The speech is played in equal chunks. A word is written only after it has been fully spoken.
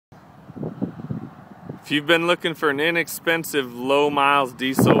If you've been looking for an inexpensive, low miles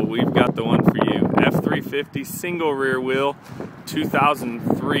diesel, we've got the one for you. F-350 single rear wheel,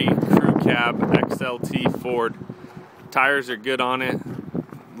 2003 crew cab XLT Ford. Tires are good on it.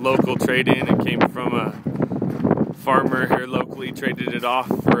 Local trade-in. It came from a farmer here locally, traded it off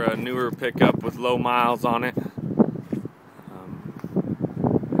for a newer pickup with low miles on it.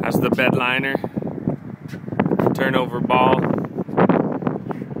 Has the bed liner, turnover ball.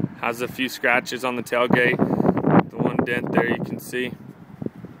 Has a few scratches on the tailgate. The one dent there you can see.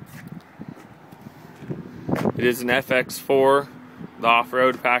 It is an FX4, the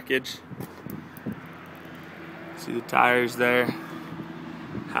off-road package. See the tires there.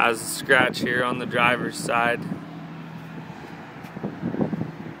 Has a scratch here on the driver's side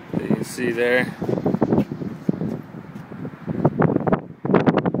that you can see there.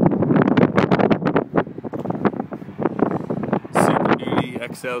 Super Duty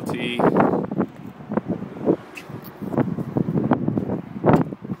XLT.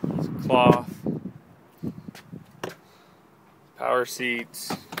 Cloth. Power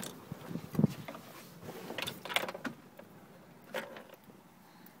seats.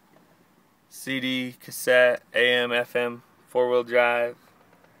 CD, cassette, AM, FM, four-wheel drive,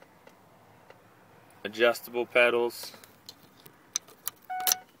 adjustable pedals,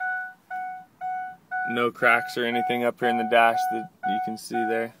 no cracks or anything up here in the dash that you can see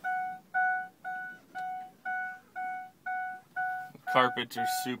there. Carpets are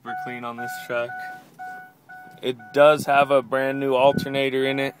super clean on this truck. It does have a brand new alternator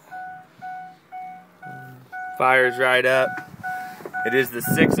in it. Fires right up. It is the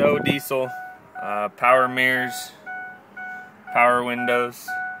 6.0 diesel. Power mirrors, power windows.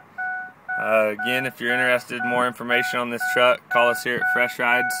 Again, if you're interested in more information on this truck, call us here at Fresh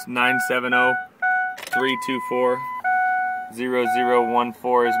Rides.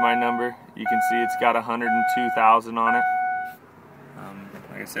 970-324-0014 is my number. You can see it's got 102,000 on it.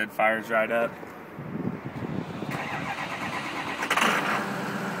 Like I said, fires right up.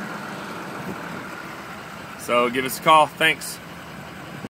 So give us a call. Thanks.